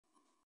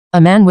A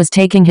man was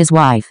taking his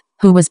wife,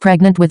 who was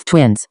pregnant with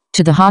twins,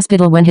 to the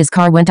hospital when his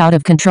car went out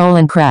of control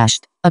and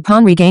crashed.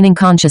 Upon regaining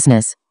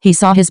consciousness, he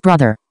saw his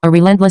brother, a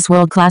relentless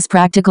world-class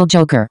practical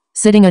joker,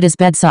 sitting at his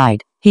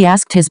bedside. He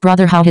asked his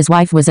brother how his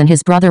wife was and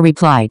his brother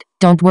replied,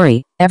 "Don't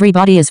worry,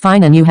 everybody is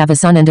fine and you have a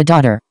son and a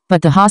daughter."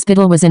 But the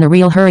hospital was in a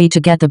real hurry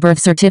to get the birth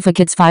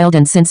certificates filed,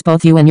 and since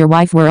both you and your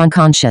wife were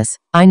unconscious,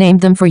 I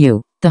named them for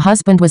you. The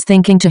husband was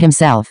thinking to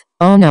himself,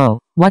 "Oh no,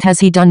 what has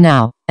he done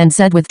now?" and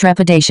said with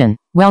trepidation,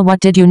 "Well, what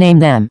did you name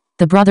them?"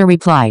 The brother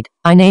replied,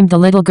 "I named the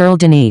little girl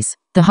Denise."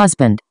 The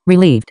husband,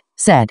 relieved,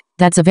 said,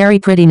 "That's a very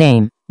pretty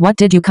name. What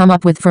did you come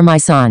up with for my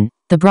son?"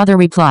 The brother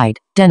replied,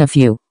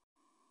 "Denephew."